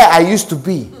where I used to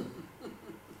be,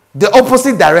 the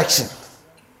opposite direction.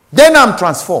 Then I'm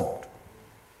transformed.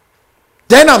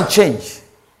 Then I'm changed.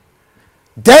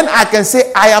 Then I can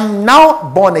say, I am now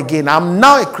born again. I'm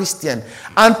now a Christian.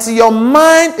 Until your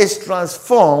mind is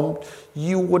transformed,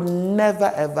 you would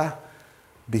never ever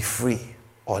be free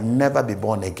or never be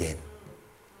born again.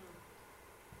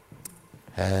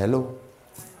 Hello?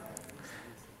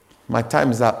 My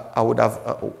time is up.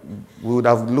 We would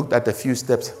have looked at a few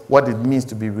steps, what it means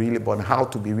to be really born, how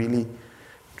to be really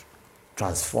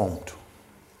transformed.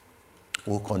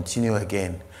 We'll continue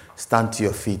again. Stand to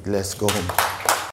your feet. Let's go home.